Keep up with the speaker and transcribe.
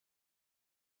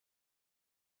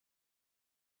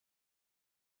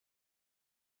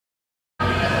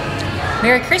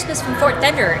Merry Christmas from Fort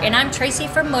Thunder, and I'm Tracy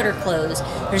from MotorClothes.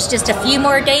 There's just a few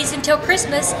more days until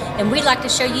Christmas, and we'd like to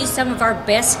show you some of our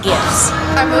best gifts.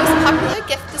 Our most popular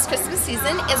gift this Christmas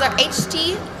season is our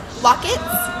HD lockets.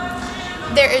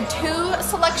 There are 2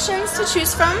 selections to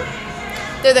choose from.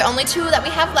 They're the only 2 that we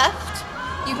have left.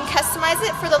 You can customize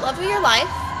it for the love of your life.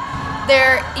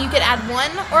 You can add 1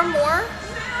 or more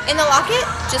in the locket,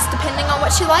 just depending on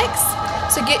what she likes.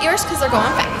 So get yours because they're going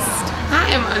fast.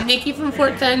 Hi, I'm Nikki from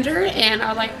Fort Thunder, and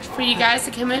I'd like for you guys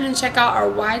to come in and check out our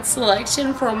wide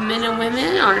selection for men and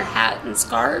women, our hat and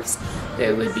scarves.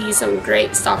 There would be some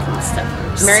great stocking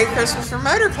stuffers. Merry Christmas from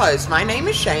MotorClothes. My name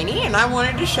is Shani, and I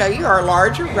wanted to show you our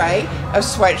large array of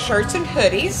sweatshirts and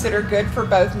hoodies that are good for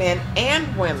both men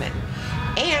and women.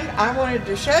 And I wanted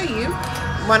to show you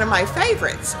one of my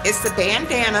favorites. It's the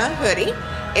bandana hoodie.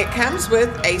 It comes with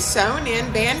a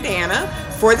sewn-in bandana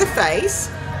for the face,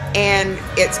 and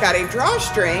it's got a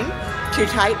drawstring to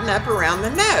tighten up around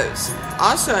the nose.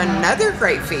 Also, another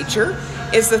great feature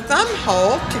is the thumb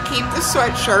hole to keep the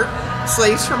sweatshirt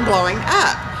sleeves from blowing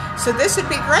up. So this would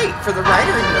be great for the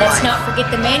writer in your life. Let's not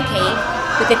forget the man cave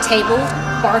with a table,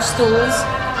 bar stools,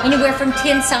 anywhere from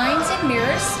 10 signs and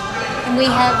mirrors. And we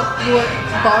have your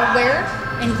barware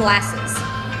and glasses.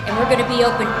 And we're going to be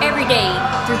open every day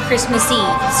through Christmas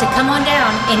Eve. So come on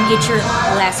down and get your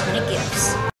last minute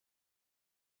gifts.